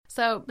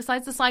So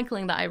besides the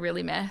cycling that I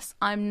really miss,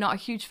 I'm not a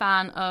huge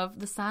fan of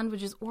the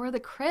sandwiches or the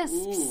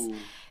crisps.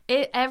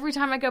 Every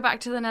time I go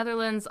back to the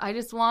Netherlands, I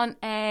just want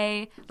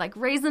a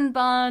raisin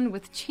bun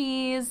with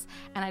cheese,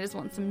 and I just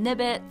want some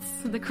nibbits,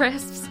 the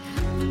crisps.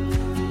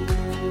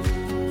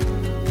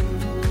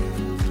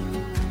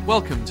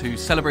 Welcome to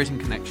Celebrating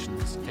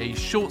Connections, a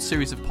short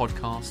series of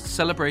podcasts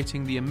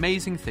celebrating the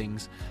amazing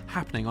things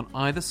happening on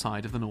either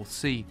side of the North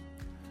Sea.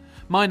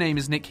 My name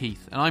is Nick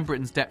Heath, and I'm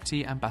Britain's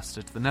Deputy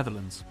Ambassador to the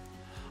Netherlands.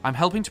 I'm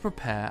helping to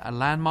prepare a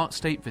landmark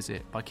state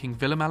visit by King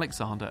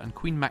Willem-Alexander and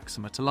Queen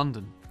Maxima to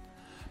London.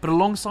 But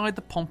alongside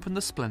the pomp and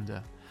the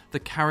splendour, the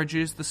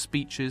carriages, the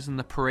speeches and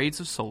the parades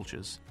of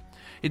soldiers,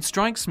 it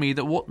strikes me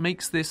that what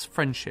makes this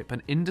friendship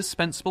an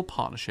indispensable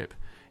partnership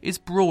is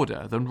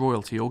broader than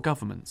royalty or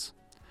governments.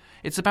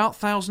 It's about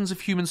thousands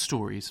of human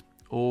stories,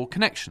 or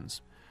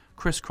connections,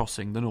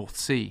 crisscrossing the North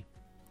Sea.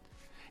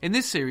 In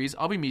this series,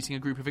 I'll be meeting a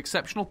group of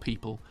exceptional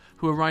people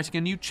who are writing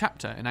a new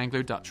chapter in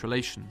Anglo-Dutch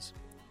relations.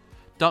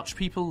 Dutch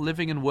people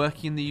living and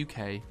working in the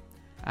UK,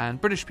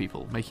 and British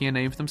people making a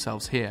name for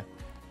themselves here.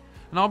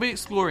 And I'll be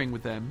exploring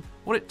with them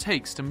what it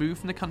takes to move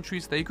from the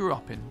countries they grew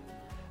up in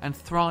and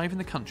thrive in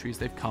the countries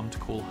they've come to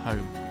call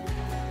home.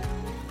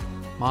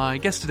 My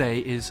guest today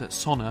is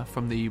Sonna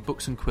from the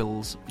Books and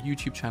Quills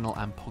YouTube channel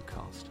and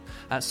podcast.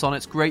 Sonna,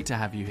 it's great to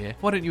have you here.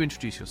 Why don't you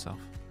introduce yourself?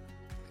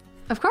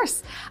 Of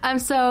course.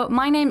 So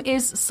my name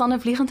is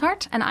Sonna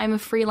Vliegendhart, and I'm a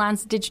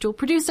freelance digital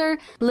producer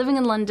living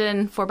in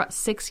London for about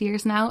 6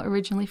 years now,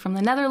 originally from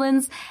the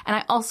Netherlands. And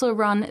I also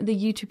run the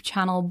YouTube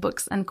channel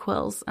Books and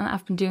Quills, and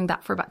I've been doing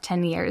that for about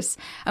 10 years.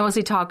 I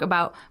mostly talk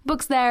about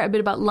books there, a bit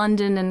about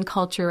London and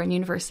culture and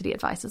university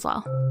advice as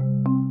well.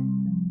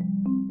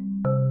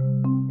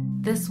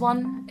 This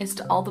one is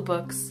to all the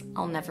books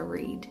I'll never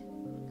read.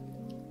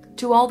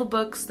 To all the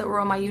books that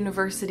were on my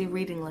university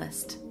reading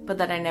list, but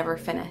that I never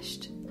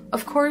finished.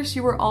 Of course,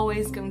 you were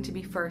always going to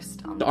be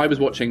first on. I was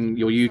watching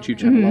your YouTube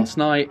channel last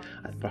night.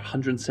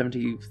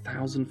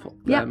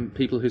 170,000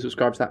 people who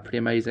subscribe to that. Pretty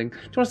amazing. Do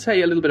you want to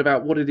say a little bit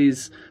about what it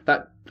is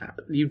that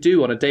you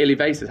do on a daily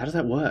basis? How does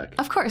that work?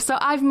 Of course. So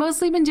I've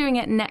mostly been doing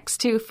it next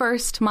to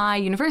first my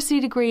university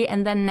degree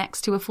and then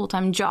next to a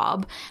full-time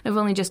job. I've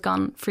only just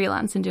gone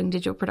freelance and doing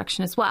digital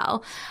production as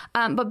well.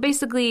 But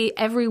basically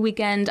every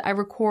weekend I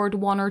record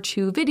 1 or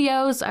 2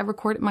 videos. I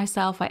record it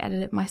myself. I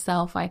edit it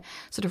myself. I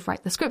sort of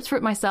write the scripts for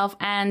it myself.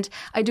 And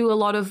I do a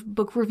lot of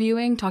book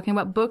reviewing, talking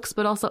about books,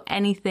 but also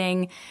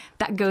anything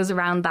that goes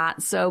around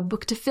that. So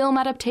book to film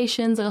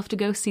adaptations, I love to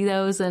go see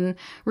those and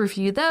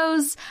review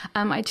those.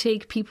 I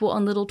take people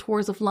on little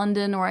tours of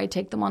London, or I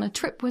take them on a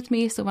trip with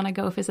me. So when I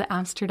go visit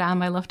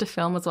Amsterdam, I love to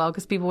film as well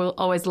because people will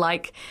always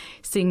like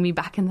seeing me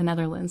back in the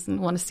Netherlands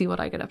and want to see what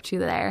I get up to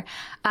there.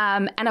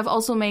 And I've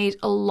also made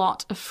a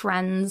lot of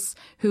friends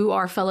who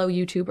are fellow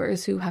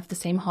YouTubers who have the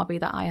same hobby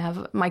that I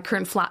have. My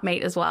current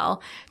flatmate as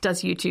well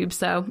does YouTube.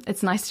 So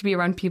it's nice to be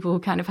around people who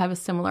kind of have a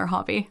similar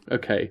hobby.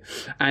 Okay.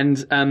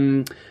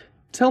 And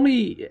tell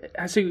me,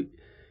 so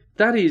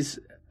that is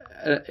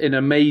an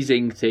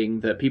amazing thing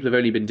that people have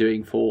only been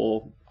doing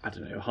for, I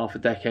don't know, half a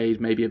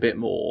decade, maybe a bit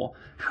more.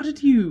 How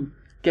did you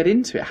get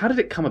into it? How did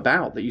it come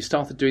about that you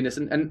started doing this?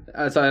 And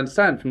as I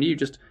understand from you,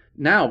 just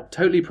now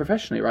totally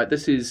professionally, right?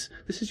 This is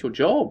your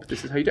job.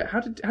 This is how you do it. How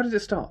did it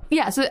start?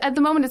 Yeah, so at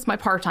the moment it's my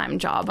part-time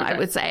job, okay. I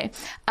would say.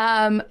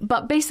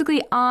 But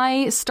basically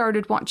I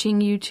started watching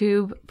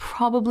YouTube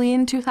probably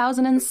in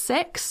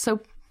 2006,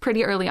 so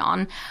pretty early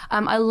on.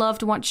 I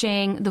loved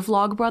watching the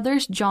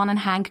Vlogbrothers, John and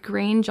Hank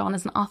Green. John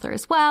is an author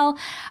as well.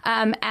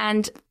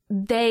 And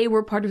they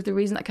were part of the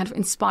reason that kind of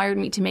inspired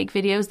me to make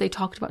videos. They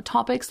talked about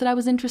topics that I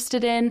was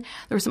interested in.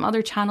 There were some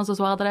other channels as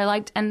well that I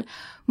liked. And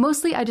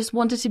mostly I just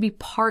wanted to be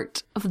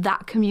part of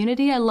that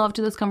community. I loved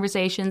those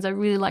conversations. I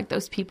really liked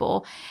those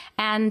people.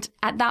 And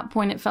at that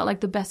point, it felt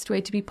like the best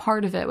way to be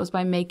part of it was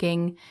by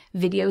making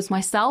videos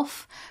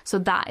myself. So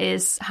that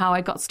is how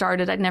I got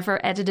started. I'd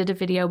never edited a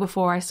video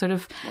before. I sort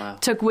of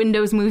took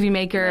Windows Movie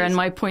Maker and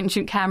my point and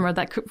shoot camera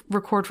that could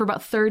record for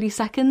about 30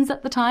 seconds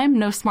at the time.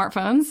 No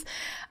smartphones.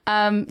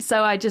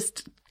 So I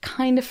just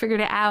kind of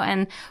figured it out.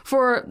 And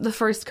for the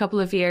first couple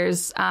of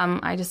years,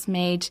 I just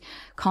made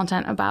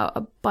content about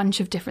a bunch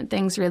of different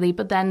things, really,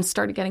 but then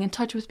started getting in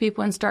touch with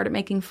people and started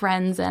making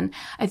friends. And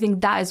I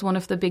think that is one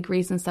of the big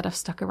reasons that I've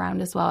stuck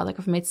around as well. Like,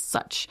 I've made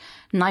such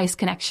nice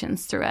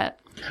connections through it.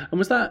 And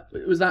was that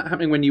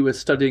happening when you were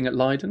studying at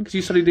Leiden? Because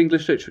you studied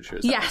English literature,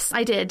 is that Yes,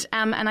 I did.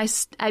 And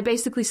I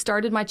basically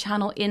started my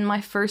channel in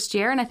my first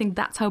year, and I think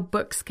that's how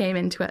books came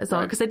into it as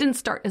well. Because I didn't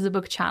start as a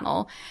book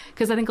channel,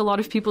 because I think a lot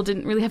of people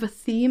didn't really have a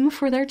theme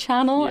for their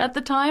channel at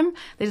the time.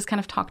 They just kind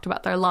of talked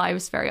about their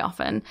lives very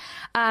often.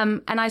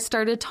 And I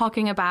started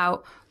talking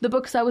about the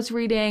books I was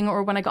reading,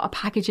 or when I got a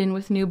package in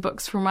with new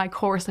books for my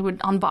course, I would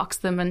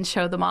unbox them and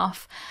show them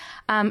off.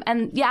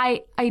 And yeah,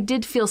 I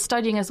did feel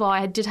studying as well.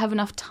 I did have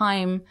enough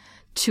time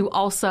to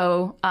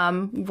also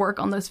work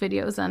on those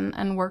videos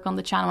and work on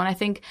the channel. And I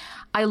think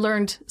I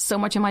learned so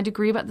much in my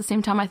degree, but at the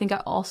same time, I think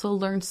I also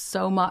learned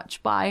so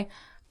much by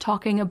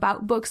talking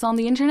about books on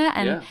the internet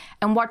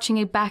and watching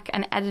it back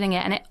and editing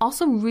it. And it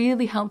also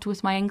really helped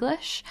with my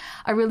English.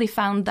 I really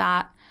found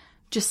that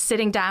just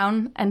sitting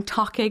down and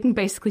talking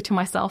basically to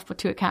myself, but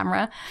to a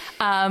camera,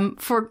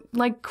 for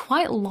like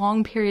quite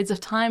long periods of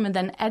time, and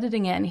then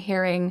editing it and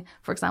hearing,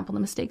 for example, the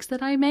mistakes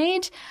that I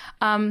made,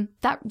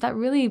 that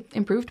really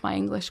improved my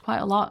English quite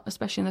a lot,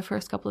 especially in the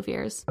first couple of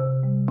years.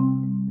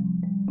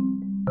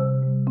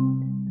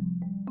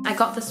 I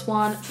got this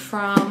one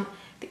from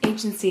the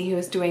agency who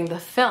is doing the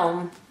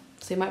film,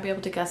 so you might be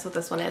able to guess what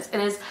this one is. It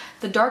is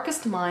The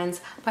Darkest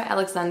Minds by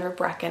Alexandra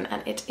Bracken,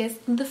 and it is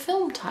the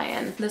film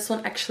tie-in. This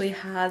one actually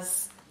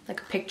has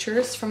like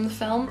pictures from the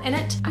film in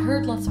it. I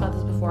heard lots about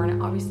this before, and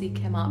it obviously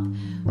came up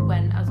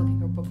when I was looking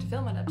for book to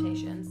film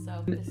adaptations.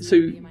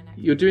 So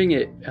you're doing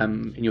it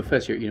in your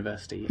first year at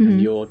university,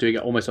 and you're doing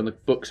it almost on the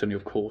books on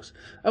your course.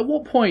 At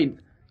what point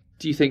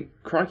do you think,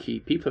 crikey,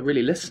 people are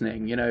really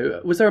listening? You know,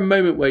 was there a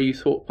moment where you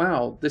thought,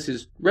 wow, this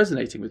is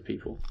resonating with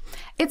people?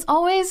 It's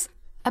always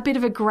a bit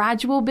of a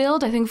gradual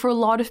build. I think for a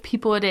lot of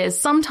people it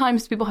is.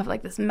 Sometimes people have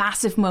like this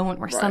massive moment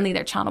where suddenly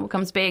their channel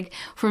becomes big.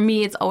 For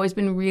me, it's always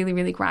been really,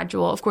 really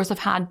gradual. Of course, I've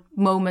had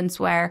moments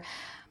where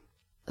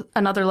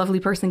another lovely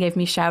person gave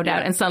me a shout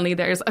out and suddenly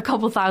there's a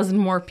couple thousand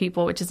more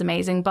people, which is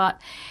amazing. But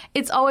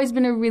it's always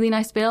been a really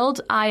nice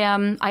build. I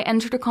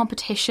entered a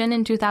competition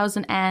in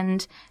 2000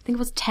 and I think it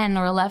was 10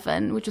 or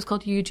 11, which was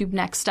called YouTube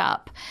Next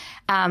Up.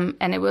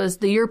 And it was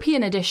the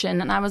European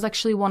edition, and I was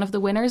actually one of the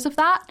winners of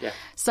that. Yeah.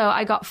 So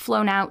I got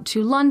flown out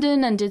to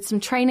London and did some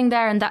training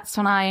there, and that's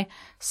when I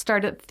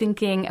started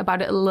thinking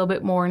about it a little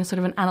bit more in sort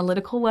of an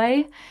analytical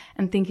way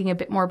and thinking a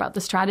bit more about the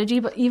strategy.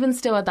 But even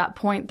still at that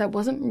point, there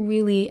wasn't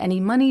really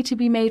any money to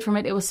be made from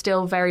it. It was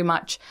still very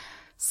much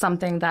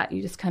something that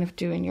you just kind of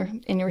do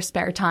in your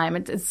spare time.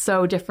 It's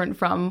so different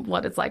from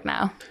what it's like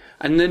now.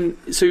 And then,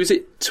 so was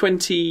it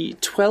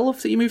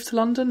 2012 that you moved to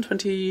London?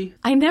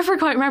 I never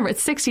quite remember.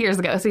 It's 6 years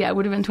ago. So yeah, it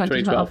would have been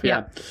 2012.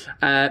 Yeah.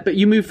 But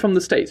you moved from the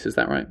States, is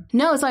that right?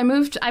 No, so I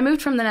moved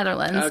from the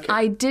Netherlands. Okay.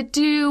 I did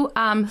do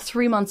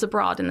 3 months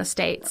abroad in the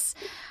States.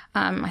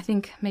 I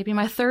think maybe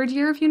my third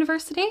year of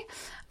university.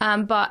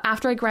 But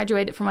after I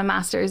graduated from my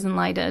master's in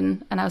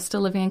Leiden and I was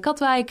still living in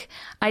Katwijk,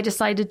 I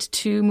decided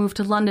to move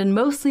to London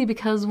mostly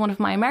because one of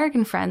my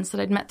American friends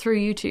that I'd met through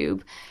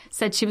YouTube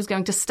said she was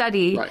going to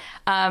study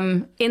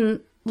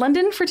in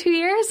London for 2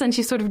 years. And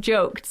she sort of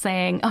joked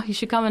saying, oh, you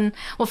should come and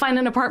we'll find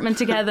an apartment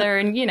together.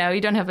 And, you know, you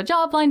don't have a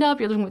job lined up.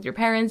 You're living with your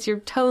parents. You're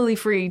totally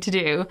free to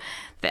do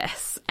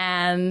this.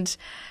 And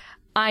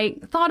I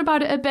thought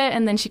about it a bit.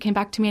 And then she came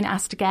back to me and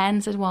asked again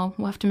and said, well,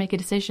 we'll have to make a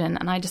decision.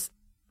 And I just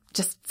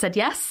said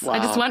yes. Wow. I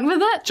just went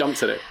with it.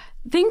 Jumped at it.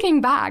 Thinking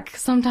back,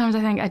 sometimes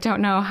I think I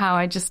don't know how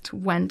I just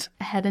went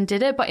ahead and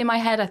did it. But in my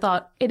head, I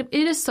thought it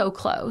is so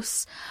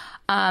close.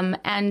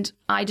 And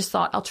I just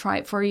thought I'll try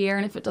it for a year.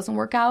 And if it doesn't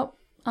work out,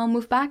 I'll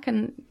move back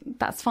and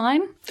that's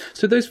fine.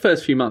 So those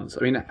first few months,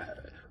 I mean,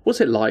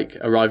 what's it like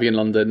arriving in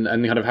London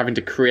and kind of having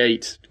to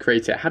create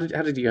it? How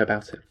did you go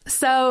about it?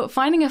 So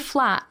finding a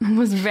flat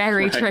was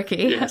very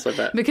tricky. Yes, I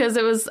bet. Because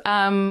it was,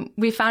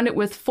 we found it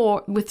with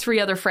 3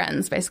 other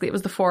friends. Basically, it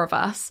was the 4 of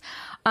us.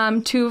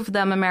 2 of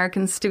them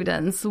American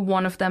students,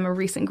 one of them a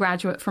recent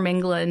graduate from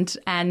England,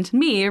 and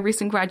me, a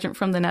recent graduate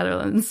from the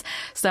Netherlands.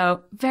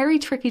 So very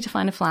tricky to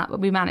find a flat, but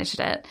we managed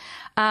it.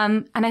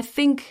 And I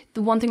think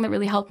the one thing that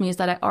really helped me is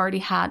that I already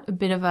had a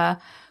bit of a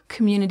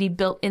community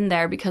built in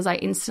there because I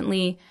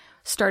instantly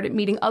started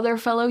meeting other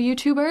fellow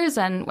YouTubers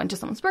and went to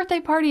someone's birthday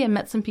party and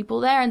met some people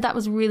there. And that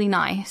was really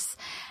nice.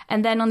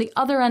 And then on the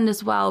other end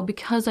as well,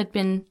 because I'd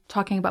been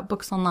talking about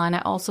books online,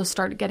 I also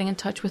started getting in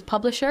touch with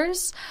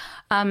publishers.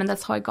 And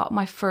that's how I got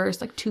my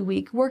first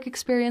 2-week work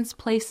experience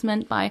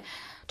placement, by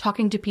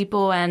talking to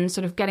people and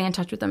sort of getting in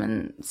touch with them.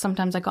 And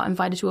sometimes I got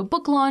invited to a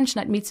book launch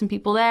and I'd meet some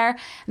people there.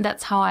 And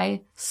that's how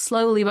I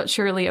slowly but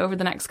surely over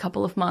the next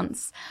couple of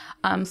months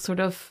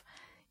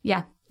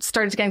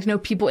started getting to know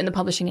people in the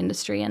publishing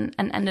industry and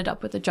ended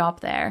up with a job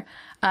there.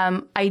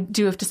 I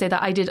do have to say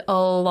that I did a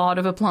lot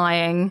of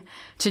applying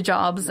to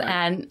jobs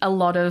and a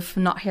lot of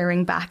not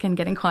hearing back and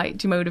getting quite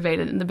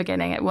demotivated in the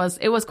beginning. It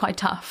was quite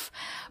tough.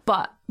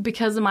 But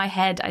because in my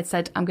head, I'd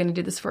said, I'm going to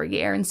do this for a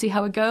year and see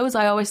how it goes.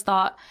 I always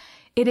thought,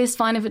 it is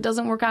fine if it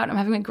doesn't work out. I'm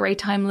having a great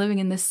time living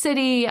in this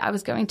city. I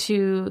was going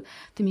to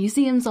the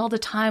museums all the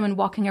time and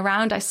walking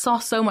around. I saw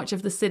so much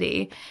of the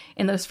city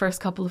in those first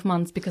couple of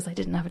months because I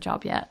didn't have a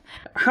job yet.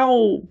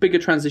 How big a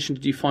transition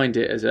did you find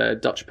it as a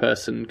Dutch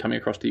person coming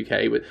across the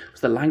UK?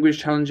 Was the language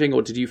challenging,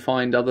 or did you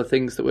find other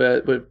things that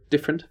were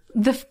different?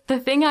 The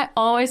thing I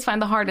always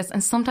find the hardest,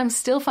 and sometimes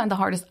still find the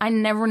hardest, I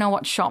never know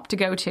what shop to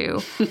go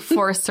to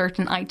for a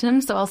certain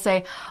item. So I'll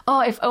say, oh,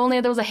 if only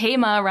there was a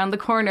Hema around the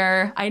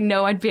corner, I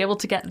know I'd be able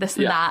to get this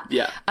and that.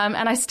 Yeah.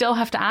 And I still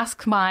have to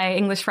ask my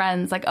English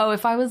friends, like, oh,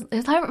 if I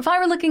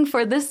were looking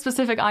for this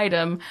specific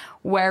item,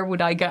 where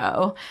would I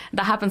go?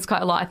 That happens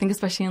quite a lot, I think,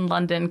 especially in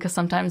London, because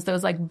sometimes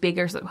those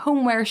bigger sort of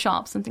homeware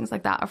shops and things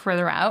like that are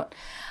further out.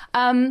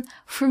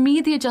 For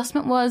me, the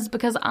adjustment was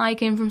because I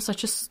came from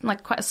such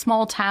quite a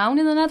small town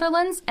in the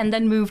Netherlands and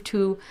then moved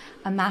to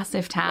a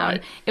massive town.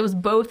 Right. It was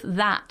both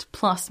that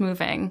plus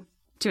moving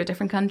to a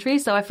different country.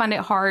 So I find it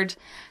hard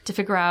to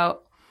figure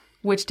out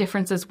which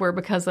differences were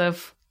because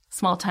of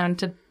small town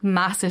to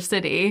massive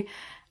city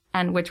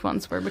and which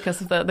ones were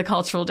because of the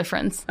cultural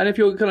difference. And if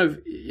you're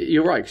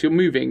you're right, because you're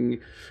moving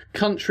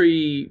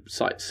country,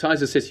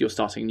 size of city, you're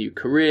starting a new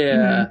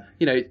career,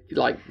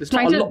 there's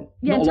trying not a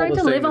lot. Trying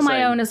to live on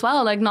my own as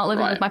well, not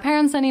living with my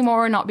parents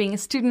anymore, not being a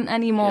student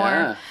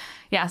anymore.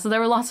 Yeah, so there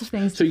were lots of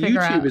things to figure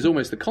out. So YouTube is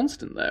almost the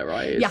constant there,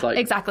 right? It's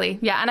exactly.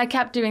 Yeah, and I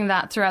kept doing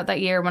that throughout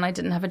that year when I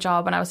didn't have a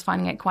job and I was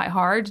finding it quite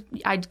hard.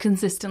 I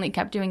consistently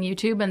kept doing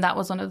YouTube, and that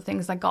was one of the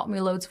things that got me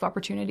loads of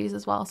opportunities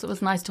as well. So it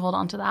was nice to hold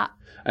on to that.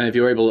 And if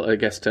you're able, I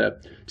guess, to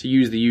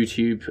use the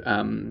YouTube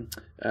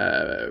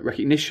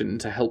recognition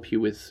to help you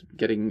with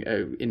getting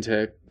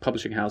into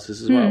publishing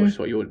houses as well, which is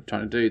what you're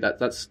trying to do,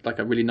 that's like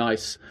a really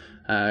nice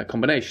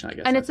combination, I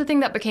guess. And it's the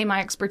thing that became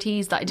my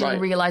expertise that I didn't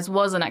realize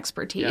was an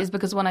expertise,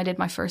 because when I did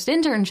my first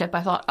internship,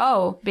 I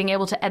thought, being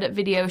able to edit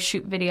videos,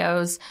 shoot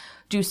videos,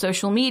 do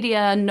social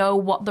media, know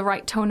what the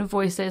right tone of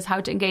voice is, how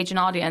to engage an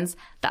audience,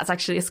 that's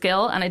actually a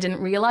skill. And I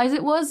didn't realize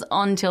it was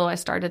until I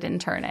started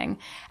interning.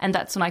 And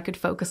that's when I could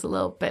focus a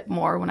little bit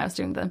more when I was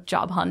doing the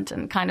job hunt,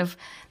 and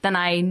then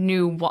I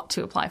knew what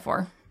to apply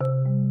for.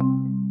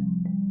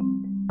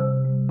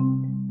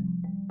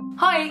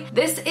 Hi,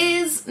 this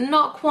is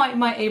not quite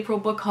my April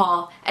book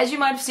haul. As you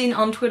might have seen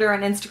on Twitter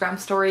and Instagram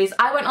stories,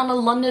 I went on a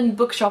London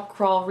bookshop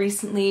crawl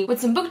recently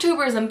with some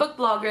booktubers and book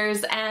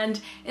bloggers,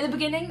 and in the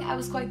beginning I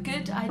was quite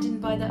good. I didn't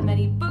buy that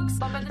many books.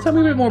 Tell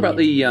me a bit more about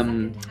the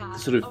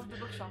sort of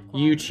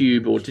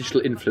YouTube or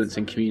digital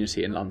influencing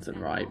community in London,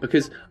 right?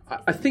 Because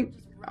I think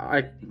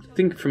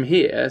from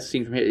here,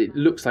 seen from here, it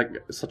looks like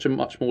such a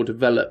much more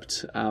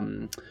developed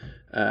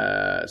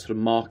sort of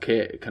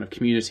market kind of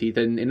community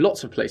than in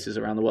lots of places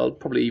around the world,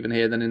 probably even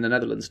here than in the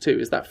Netherlands too.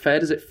 Is that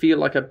fair? Does it feel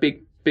like a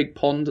big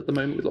pond at the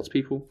moment with lots of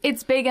people?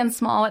 It's big and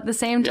small at the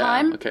same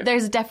time. Yeah, okay.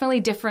 There's definitely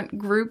different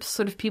groups,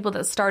 sort of people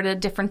that started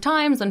at different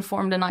times and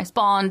formed a nice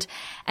bond.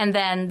 And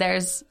then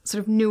there's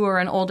sort of newer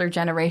and older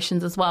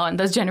generations as well. And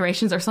those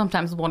generations are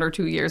sometimes 1 or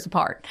 2 years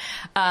apart.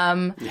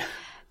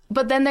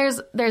 But then there's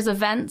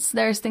events.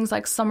 There's things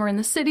like Summer in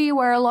the City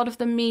where a lot of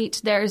them meet.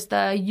 There's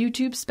the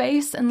YouTube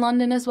space in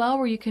London as well,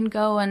 where you can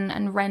go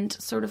and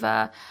rent sort of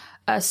a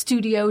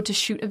studio to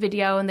shoot a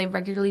video, and they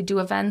regularly do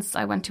events.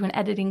 I went to an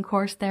editing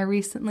course there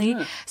recently.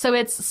 Yeah. So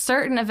it's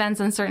certain events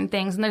and certain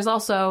things. And there's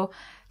also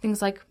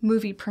things like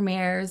movie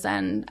premieres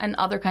and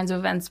other kinds of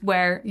events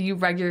where you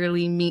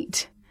regularly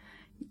meet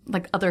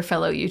like other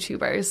fellow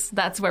YouTubers.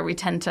 That's where we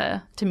tend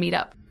to meet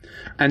up.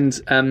 And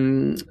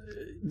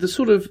the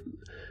sort of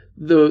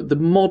the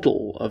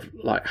model of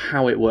like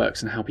how it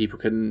works and how people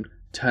can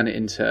turn it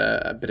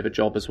into a bit of a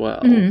job as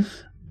well,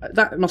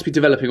 that must be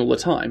developing all the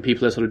time.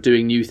 People are sort of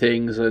doing new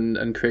things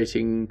and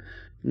creating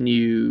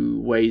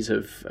new ways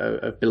of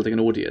building an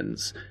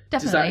audience.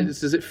 Definitely.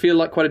 Does it feel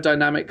like quite a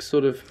dynamic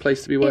sort of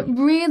place to be working?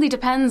 It really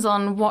depends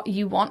on what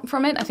you want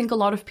from it. I think a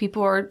lot of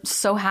people are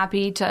so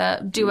happy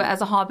to do it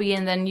as a hobby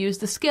and then use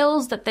the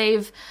skills that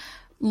they've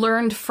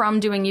learned from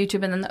doing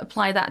YouTube and then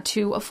apply that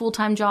to a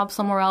full-time job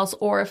somewhere else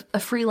or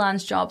a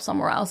freelance job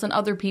somewhere else. And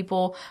other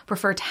people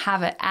prefer to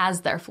have it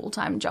as their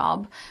full-time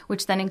job,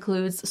 which then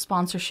includes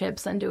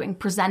sponsorships and doing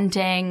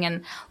presenting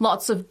and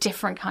lots of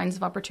different kinds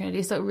of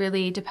opportunities. So it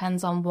really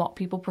depends on what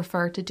people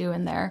prefer to do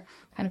in their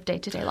kind of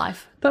day-to-day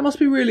life. That must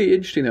be really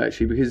interesting though,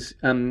 actually, because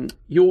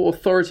your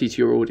authority to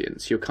your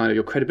audience, your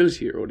credibility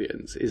to your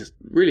audience is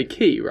really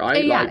key,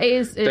 right? Yeah, it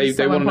is.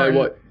 They want to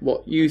know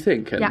what you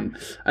think. And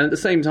at the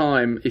same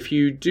time, if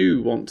you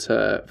do want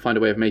to find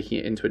a way of making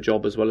it into a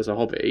job as well as a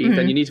hobby,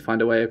 then you need to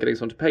find a way of getting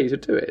someone to pay you to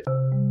do it.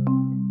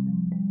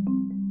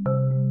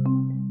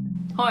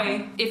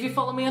 Hi, if you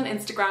follow me on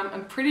Instagram,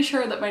 I'm pretty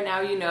sure that by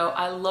now you know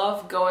I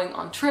love going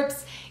on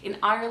trips in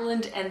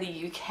Ireland and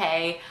the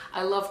UK.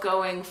 I love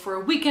going for a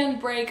weekend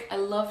break. I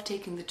love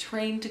taking the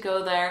train to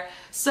go there.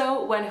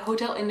 So when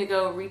Hotel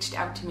Indigo reached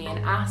out to me and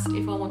asked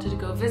if I wanted to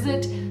go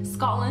visit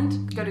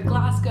Scotland, go to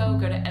Glasgow,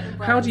 go to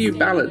Edinburgh. How do you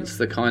balance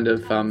the kind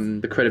of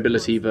the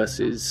credibility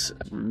versus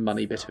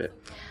money bit of it?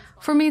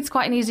 For me, it's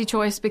quite an easy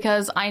choice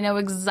because I know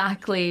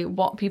exactly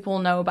what people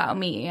know about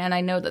me and I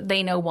know that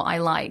they know what I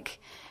like.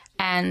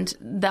 And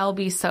they'll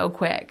be so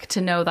quick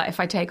to know that if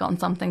I take on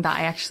something that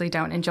I actually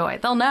don't enjoy,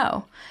 they'll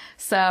know.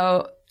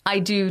 So I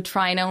do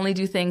try and only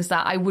do things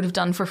that I would have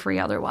done for free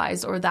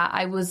otherwise or that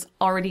I was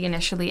already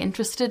initially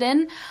interested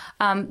in.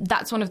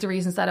 That's one of the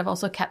reasons that I've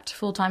also kept a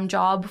full-time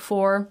job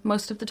for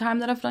most of the time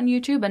that I've done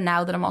YouTube. And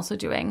now that I'm also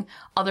doing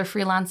other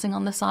freelancing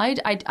on the side,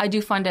 I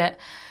do find it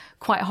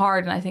quite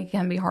hard. And I think it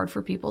can be hard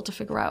for people to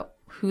figure out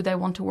who they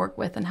want to work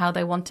with and how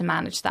they want to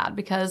manage that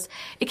because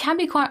it can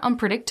be quite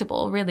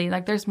unpredictable, really.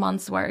 Like there's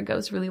months where it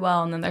goes really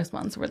well and then there's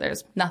months where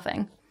there's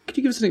nothing. Could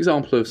you give us an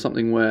example of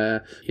something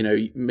where, you know,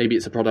 maybe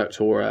it's a product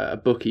or a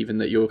book even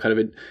that you're kind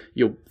of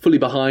you're fully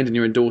behind and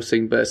you're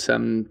endorsing, but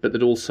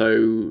that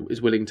also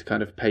is willing to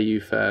kind of pay you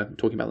for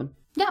talking about them?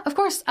 Yeah, of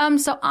course.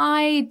 So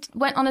I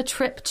went on a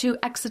trip to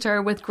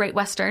Exeter with Great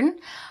Western.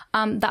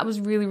 That was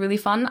really, really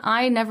fun.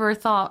 I never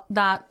thought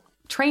that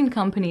train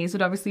companies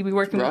would obviously be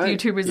working with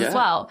YouTubers as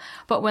well.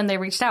 But when they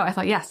reached out, I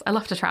thought, yes, I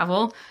love to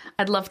travel.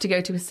 I'd love to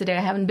go to a city I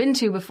haven't been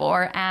to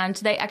before. And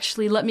they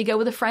actually let me go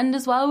with a friend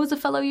as well, who was a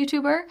fellow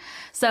YouTuber.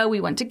 So we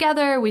went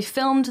together, we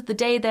filmed the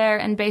day there,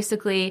 and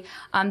basically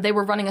they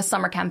were running a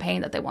summer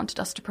campaign that they wanted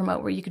us to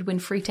promote where you could win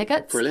free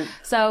tickets. Brilliant.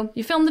 So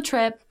you filmed the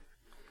trip,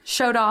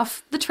 showed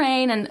off the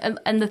train,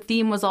 and the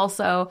theme was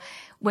also,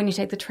 when you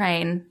take the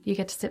train, you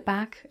get to sit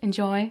back,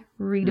 enjoy,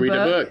 read a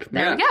book.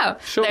 There we go.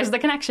 Sure. There's the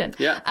connection.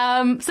 Yeah.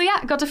 So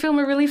yeah, got to film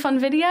a really fun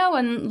video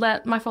and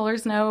let my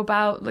followers know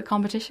about the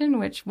competition,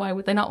 which why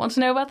would they not want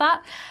to know about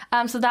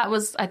that? So that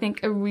was, I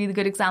think, a really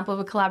good example of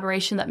a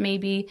collaboration that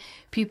maybe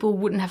people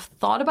wouldn't have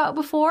thought about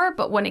before,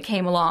 but when it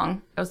came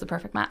along, it was the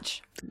perfect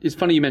match. It's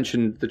funny you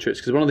mentioned the trips,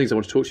 because one of the things I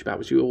want to talk to you about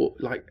was your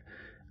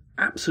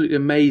absolutely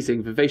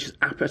amazing, vivacious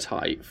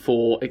appetite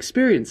for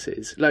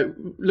experiences. Like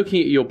looking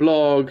at your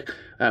blog,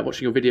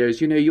 watching your videos,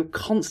 you're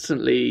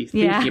constantly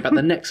thinking about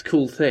the next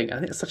cool thing. I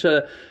think it's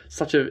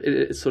such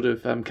a sort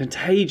of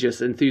contagious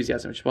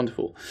enthusiasm, which is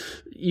wonderful.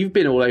 You've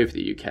been all over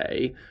the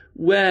UK.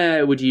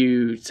 Where would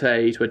you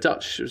say to a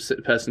Dutch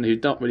person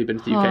who's not really been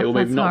to the UK or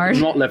maybe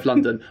not left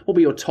London, what would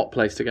be your top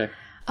place to go?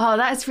 Oh,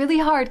 that's really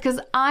hard because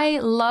I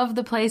love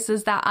the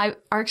places that are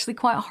actually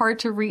quite hard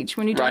to reach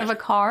when you don't have a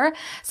car.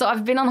 So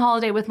I've been on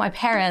holiday with my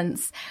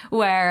parents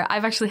where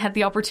I've actually had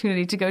the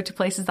opportunity to go to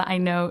places that I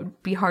know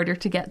would be harder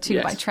to get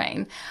to by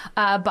train.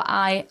 But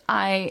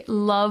I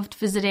loved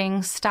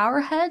visiting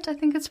Stourhead, I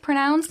think it's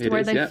pronounced,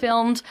 where they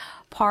filmed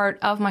part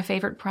of my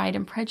favorite Pride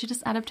and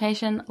Prejudice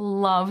adaptation.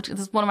 Loved. This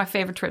is one of my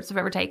favorite trips I've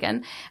ever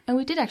taken. And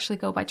we did actually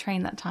go by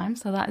train that time,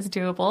 so that is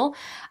doable.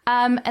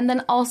 And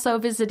then also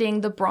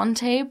visiting the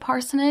Bronte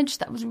parsonage.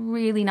 That was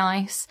really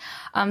nice.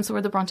 So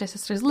where the Bronte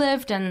sisters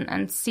lived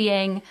and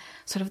seeing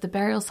sort of the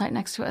burial site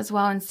next to it as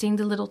well and seeing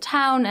the little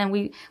town. And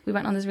we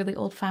went on this really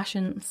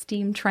old-fashioned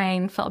steam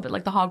train, felt a bit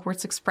like the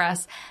Hogwarts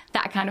Express.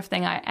 That kind of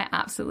thing I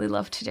absolutely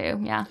love to do,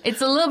 yeah.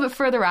 It's a little bit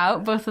further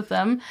out, both of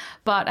them,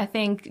 but I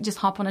think just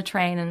hop on a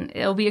train and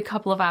it'll be a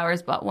couple of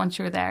hours, but once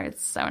you're there,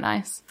 it's so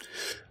nice.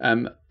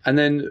 And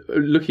then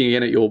looking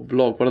again at your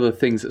blog, one of the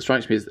things that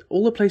strikes me is that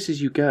all the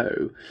places you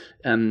go,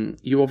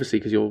 you obviously,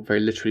 because you're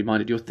very literally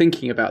minded, you're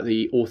thinking about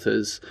the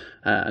authors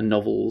and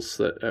novels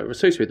that are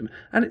associated with them.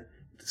 And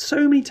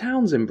so many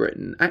towns in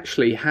Britain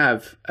actually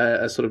have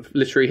a sort of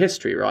literary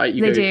history, right?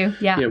 They do,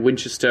 yeah.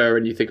 Winchester,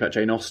 and you think about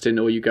Jane Austen,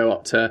 or you go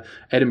up to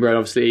Edinburgh, and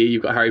obviously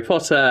you've got Harry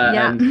Potter.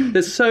 Yeah. And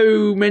there's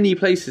so many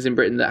places in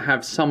Britain that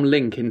have some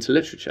link into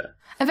literature.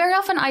 And very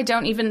often I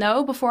don't even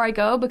know before I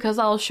go because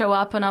I'll show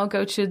up and I'll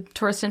go to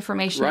tourist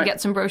information and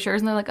get some brochures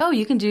and they're like, oh,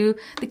 you can do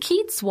the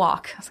Keats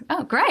walk. I was like,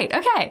 oh, great.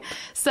 Okay.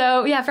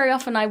 So yeah, very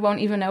often I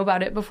won't even know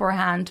about it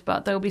beforehand,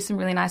 but there'll be some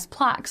really nice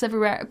plaques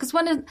everywhere. Because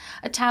when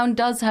a town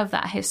does have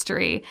that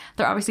history,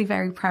 they're obviously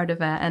very proud of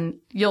it and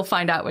you'll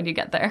find out when you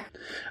get there.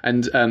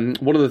 And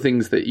one of the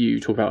things that you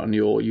talk about on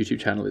your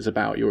YouTube channel is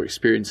about your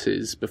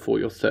experiences before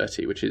you're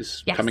 30, which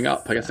is coming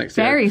up, I guess, next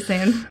year. Very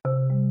soon.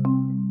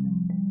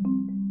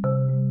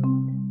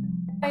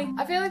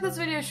 I feel like this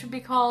video should be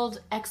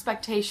called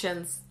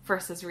Expectations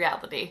versus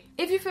Reality.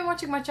 If you've been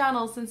watching my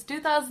channel since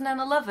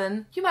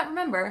 2011, you might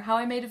remember how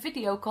I made a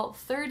video called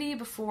 30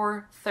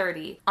 Before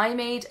 30. I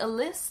made a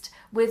list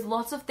with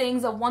lots of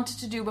things I wanted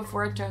to do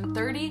before I turned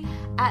 30.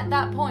 At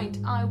that point,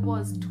 I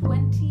was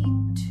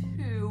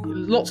 22.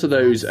 Lots of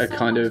those are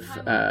kind of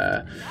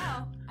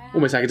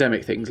almost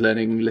academic things,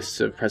 learning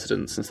lists of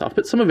presidents and stuff.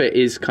 But some of it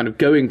is kind of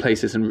going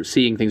places and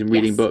seeing things and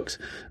reading books.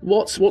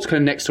 What's kind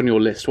of next on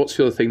your list? What's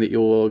the other thing that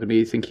you're going to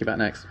be thinking about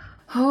next?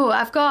 Oh,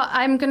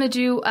 I'm going to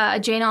do a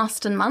Jane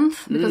Austen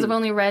month because I've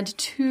only read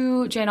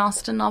 2 Jane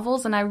Austen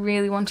novels and I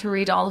really want to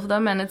read all of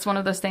them. And it's one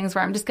of those things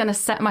where I'm just going to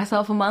set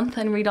myself a month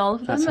and read all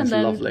of them and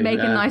then make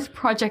a nice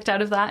project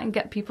out of that and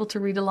get people to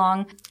read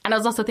along. And I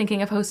was also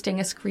thinking of hosting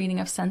a screening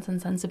of Sense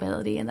and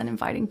Sensibility and then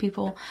inviting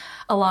people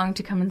along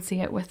to come and see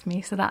it with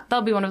me. So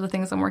that'll be one of the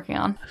things I'm working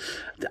on.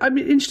 I'm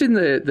interested in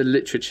the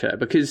literature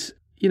because,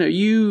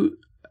 you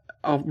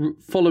are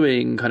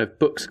following kind of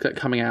books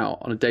coming out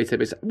on a day-to-day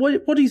basis.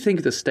 What do you think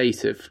of the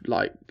state of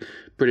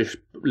British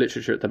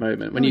literature at the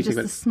moment? When you think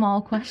about a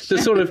small question,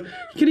 the sort of,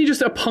 can you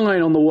just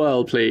opine on the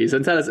world, please,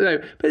 and tell us?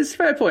 But it's a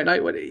fair point. Are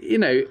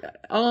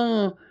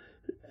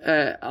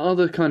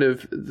the kind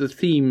of the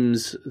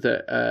themes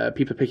that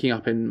people are picking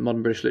up in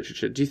modern British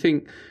literature? Do you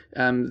think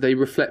they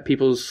reflect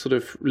people's sort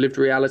of lived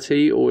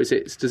reality, or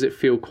does it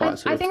feel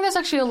quite? I think there's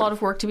actually a lot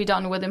of work to be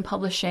done within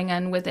publishing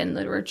and within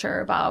literature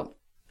about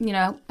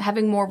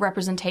having more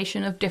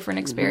representation of different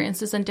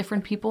experiences and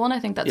different people. And I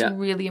think that's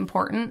really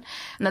important.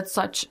 And that's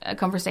such a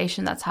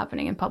conversation that's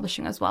happening in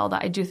publishing as well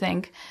that I do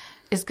think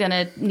is going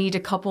to need a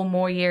couple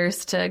more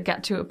years to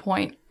get to a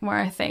point where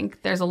I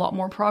think there's a lot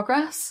more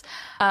progress.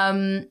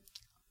 But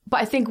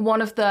I think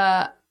one of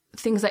the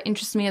things that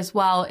interests me as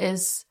well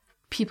is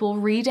people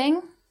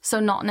reading. So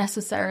not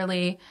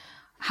necessarily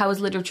how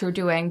is literature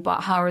doing, but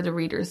how are the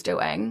readers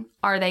doing?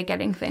 Are they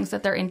getting things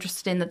that they're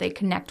interested in, that they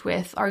connect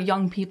with? Are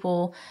young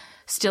people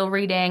still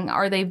reading?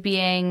 Are they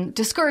being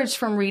discouraged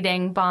from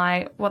reading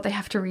by what they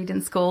have to read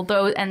in school?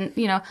 And,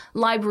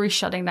 libraries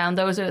shutting down,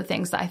 those are the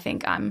things that I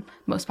think I'm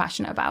most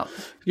passionate about.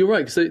 You're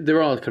right, because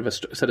there are kind of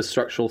a set of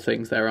structural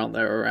things there, aren't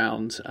there,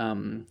 around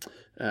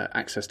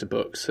access to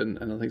books and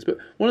other things. But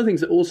one of the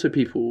things that also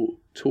people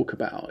talk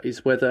about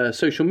is whether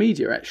social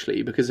media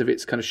actually, because of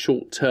its kind of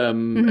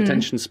short-term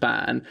attention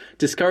span,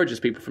 discourages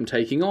people from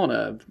taking on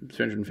a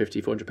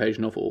 350, 400-page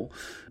novel.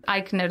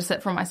 I can notice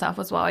it for myself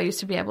as well. I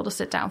used to be able to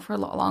sit down for a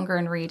lot longer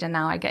and read, and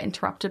now I get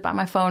interrupted by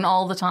my phone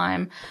all the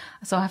time.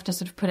 So I have to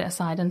sort of put it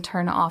aside and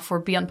turn it off, or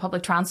be on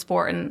public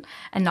transport and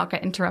not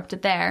get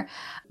interrupted there.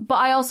 But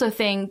I also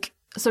think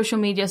social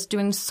media is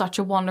doing such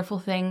a wonderful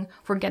thing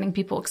for getting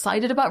people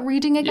excited about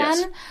reading again.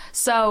 Yes.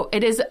 So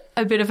it is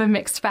a bit of a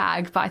mixed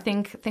bag, but I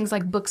think things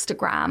like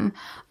Bookstagram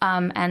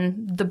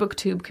and the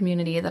BookTube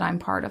community that I'm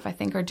part of, I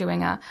think are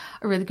doing a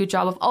really good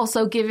job of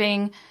also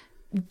giving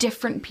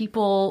different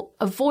people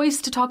a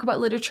voice to talk about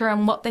literature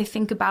and what they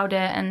think about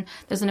it. And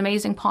there's an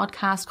amazing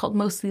podcast called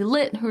Mostly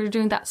Lit who are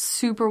doing that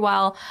super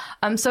well.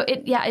 So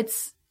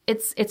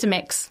it's a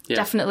mix. Yeah.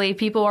 Definitely.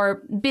 People are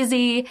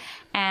busy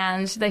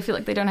and they feel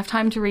like they don't have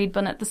time to read,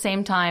 but at the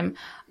same time,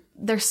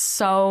 there's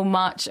so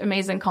much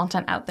amazing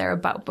content out there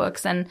about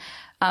books. And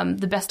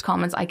the best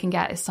comments I can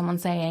get is someone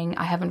saying,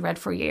 I haven't read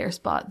for years,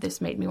 but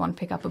this made me want to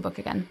pick up a book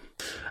again.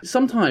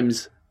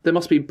 Sometimes there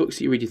must be books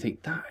that you read, you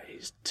think, that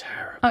is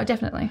terrible. Oh,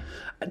 definitely.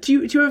 Do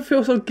you ever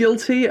feel so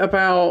guilty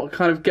about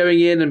kind of going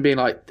in and being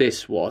like,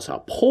 this was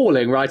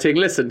appalling writing,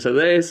 listen to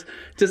this?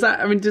 Does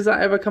that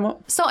ever come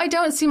up? So I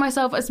don't see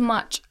myself as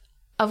much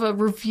of a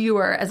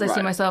reviewer as I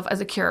see myself as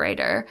a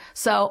curator.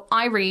 So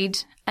I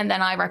read and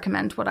then I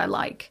recommend what I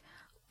like.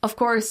 Of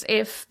course,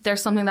 if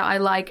there's something that I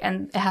like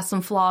and it has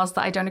some flaws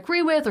that I don't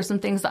agree with or some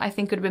things that I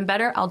think could have been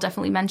better, I'll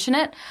definitely mention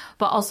it.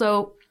 But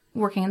also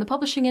working in the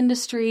publishing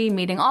industry,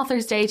 meeting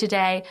authors day to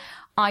day,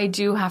 I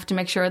do have to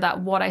make sure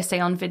that what I say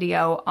on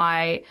video,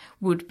 I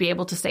would be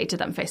able to say to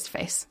them face to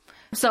face.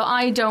 So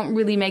I don't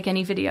really make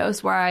any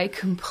videos where I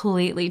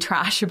completely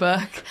trash a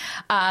book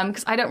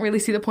because I don't really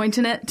see the point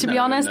in it, to be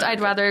honest. I'd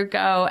rather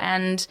go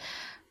and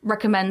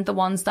recommend the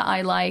ones that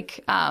I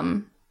like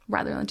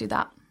rather than do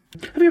that.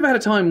 Have you ever had a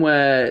time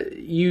where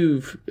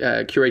you've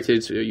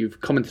curated,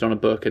 you've commented on a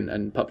book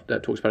and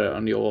talked about it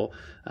on your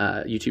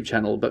YouTube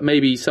channel, but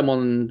maybe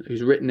someone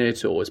who's written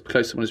it or is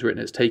close to someone who's written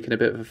it has taken a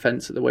bit of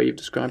offence at the way you've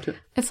described it?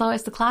 It's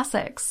always the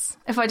classics.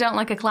 If I don't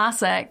like a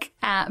classic,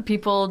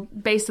 people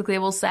basically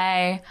will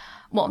say,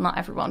 well, not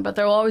everyone, but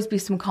there will always be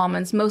some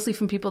comments, mostly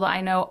from people that I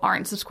know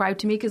aren't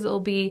subscribed to me because it'll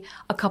be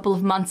a couple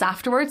of months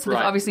afterwards. So they've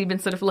obviously been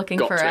sort of looking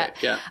for it.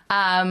 Yeah.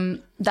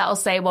 That'll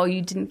say, well,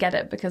 you didn't get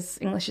it because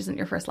English isn't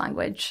your first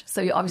language.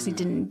 So you obviously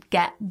didn't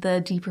get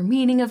the deeper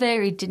meaning of it,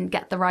 or you didn't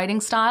get the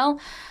writing style.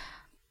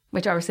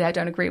 Which obviously I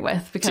don't agree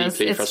with because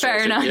deeply it's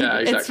fair enough. Yeah,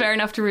 exactly. It's fair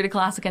enough to read a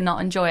classic and not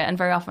enjoy it. And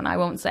very often I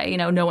won't say,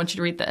 no one should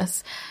read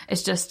this.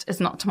 It's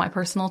not to my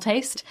personal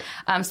taste.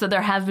 So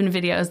there have been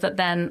videos that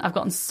then I've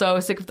gotten so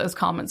sick of those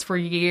comments for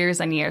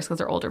years and years because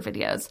they're older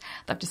videos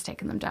that I've just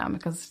taken them down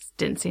because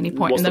didn't see any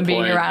point in them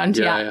being around.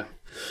 Yeah.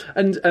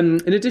 And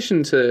in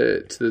addition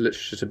to the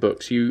literature to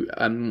books, you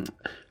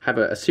have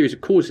a series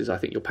of causes I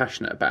think you're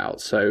passionate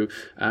about. So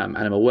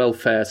animal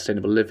welfare,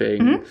 sustainable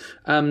living.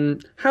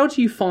 Mm-hmm. How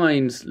do you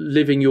find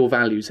living your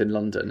values in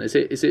London? Is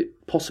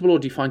it possible, or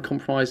do you find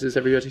compromises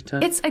everywhere you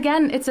turn? It's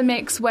a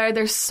mix where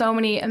there's so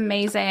many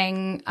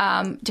amazing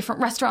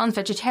different restaurants,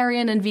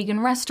 vegetarian and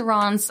vegan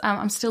restaurants.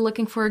 I'm still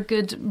looking for a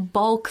good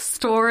bulk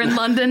store in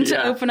London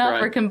to open up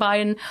where I can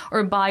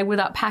buy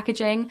without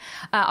packaging.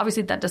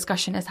 Obviously that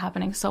discussion is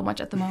happening so much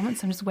at the moment,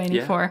 so I'm just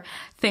waiting for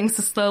things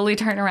to slowly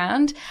turn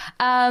around.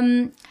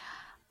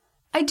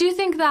 I do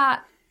think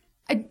that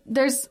I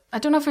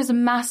don't know if there's a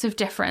massive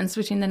difference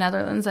between the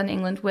Netherlands and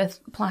England with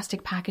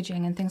plastic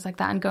packaging and things like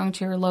that, and going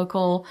to your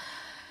local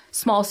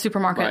small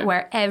supermarket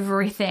where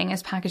everything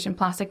is packaged in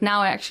plastic.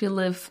 Now I actually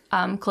live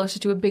closer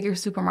to a bigger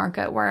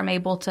supermarket where I'm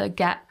able to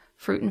get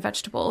fruit and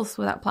vegetables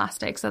without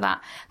plastic. So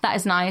that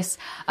is nice.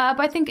 But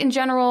I think in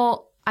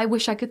general, I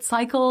wish I could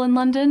cycle in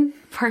London.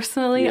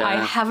 Personally,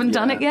 I haven't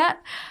done it yet.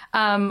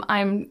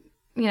 I'm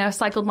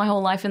cycled my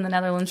whole life in the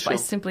Netherlands, but I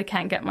simply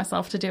can't get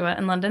myself to do it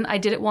in London. I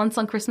did it once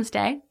on Christmas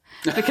Day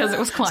because it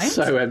was quiet.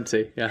 So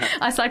empty, yeah.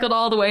 I cycled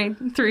all the way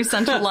through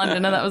central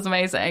London and that was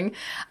amazing.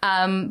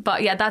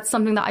 But yeah, that's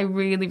something that I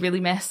really, really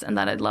miss and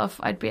that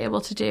I'd be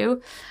able to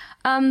do.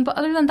 But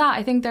other than that,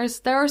 I think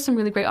there are some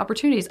really great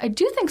opportunities. I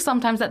do think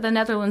sometimes that the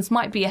Netherlands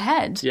might be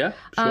ahead. Yeah,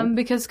 sure.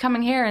 Because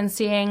coming here and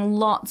seeing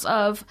lots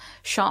of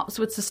shops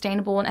with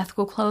sustainable and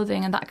ethical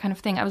clothing and that kind of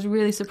thing, I was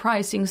really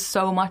surprised seeing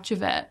so much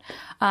of it.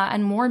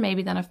 And more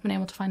maybe than I've been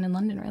able to find in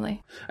London,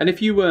 really. And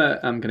if you were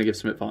going to give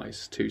some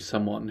advice to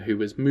someone who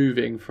was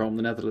moving from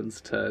the Netherlands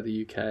to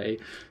the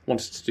UK,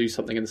 wanted to do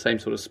something in the same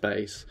sort of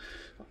space,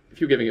 if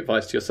you were giving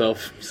advice to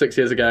yourself 6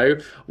 years ago,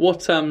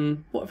 what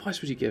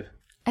advice would you give?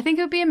 I think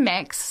it would be a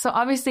mix. So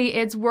obviously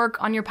it's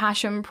work on your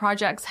passion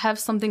projects, have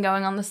something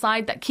going on the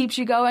side that keeps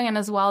you going, and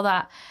as well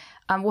that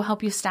will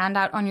help you stand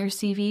out on your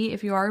CV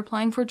if you are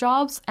applying for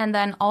jobs. And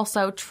then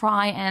also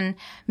try and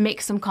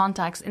make some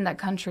contacts in that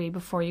country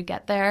before you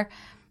get there.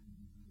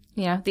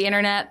 You know, the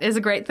internet is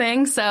a great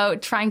thing. So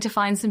trying to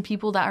find some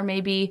people that are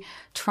maybe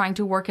trying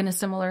to work in a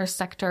similar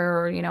sector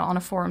or, you know, on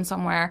a forum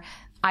somewhere.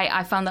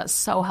 I found that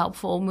so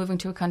helpful moving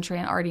to a country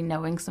and already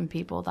knowing some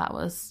people. That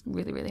was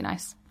really, really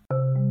nice.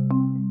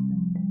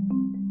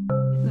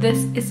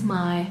 This is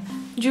my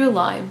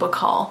July book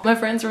haul. My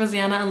friends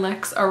Rosanna and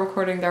Lex are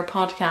recording their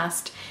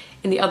podcast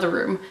in the other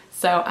room,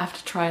 so I have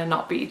to try and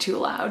not be too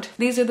loud.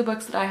 These are the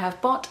books that I have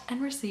bought and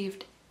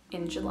received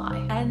in July.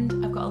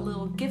 And I've got a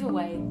little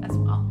giveaway as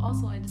well.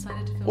 Also, I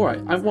decided to film. All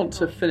right, I want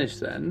to finish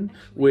then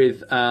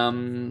with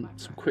some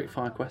quick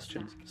fire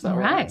questions. Is that all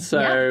right?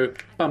 So,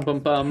 bum, bum,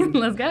 bum.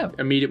 Let's go.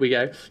 Immediate we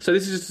go. So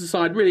this is just to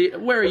decide, really,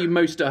 where are you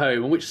most at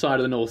home? On which side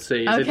of the North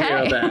Sea? Is it here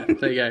or there?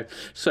 There you go.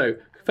 So,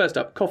 first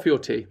up, coffee or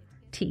tea?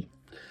 Tea.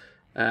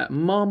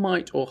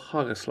 Marmite or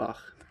hagelslag?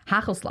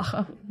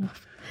 Hagelslag.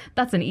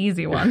 That's an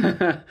easy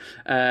one.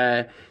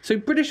 So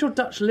British or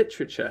Dutch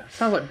literature?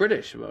 Sounds like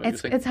British.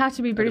 It's had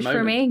to be British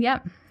for me,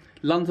 yep.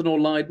 London or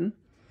Leiden?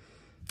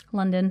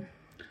 London.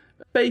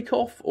 Bake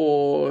Off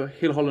or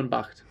Heel Holland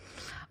Bakt?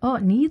 Oh,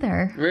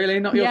 neither. Really?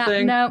 Not your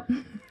thing? No.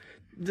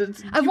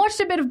 I've watched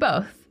a bit of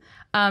both.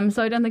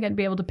 So I don't think I'd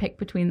be able to pick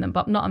between them,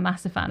 but I'm not a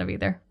massive fan of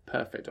either.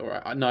 Perfect. All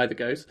right. Neither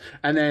goes.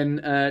 And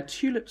then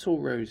tulips or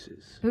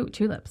roses? Ooh,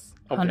 tulips.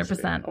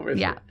 100%. Obviously.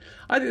 Yeah.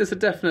 I think there's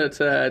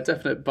a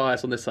definite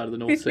bias on this side of the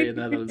North Sea in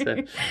the Netherlands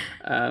here.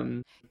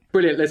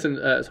 Brilliant.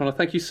 Listen, Sona,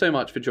 thank you so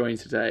much for joining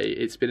today.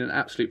 It's been an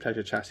absolute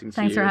pleasure chatting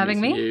to you. Thanks for having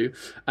me.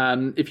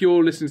 If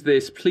you're listening to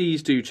this,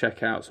 please do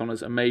check out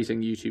Sona's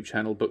amazing YouTube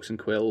channel, Books and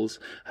Quills,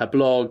 her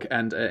blog,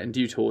 and in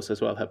due course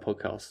as well, her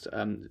podcast.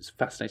 It's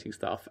fascinating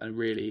stuff and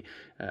really,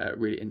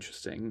 really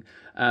interesting.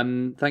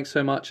 Thanks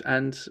so much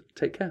and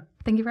take care.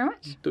 Thank you very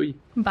much. Doei.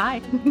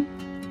 Bye.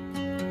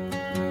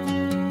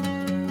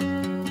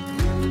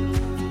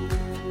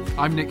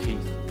 I'm Nick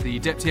Heath, the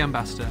Deputy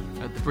Ambassador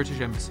at the British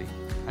Embassy,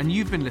 and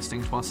you've been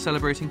listening to our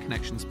Celebrating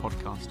Connections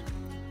podcast.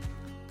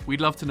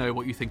 We'd love to know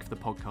what you think of the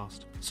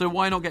podcast, so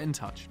why not get in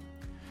touch?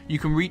 You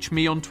can reach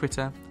me on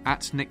Twitter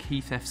at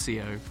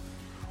NickHeathFCO,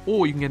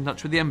 or you can get in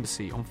touch with the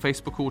Embassy on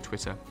Facebook or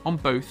Twitter. On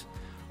both,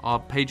 our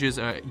pages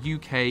are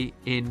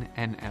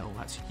UKINNL,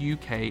 that's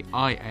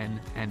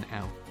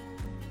UKINNL.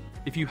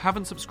 If you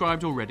haven't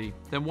subscribed already,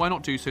 then why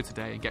not do so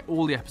today and get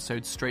all the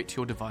episodes straight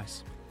to your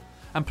device?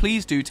 And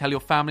please do tell your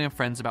family and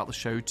friends about the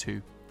show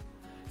too.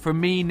 From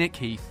me, Nick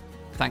Heath,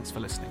 thanks for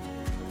listening.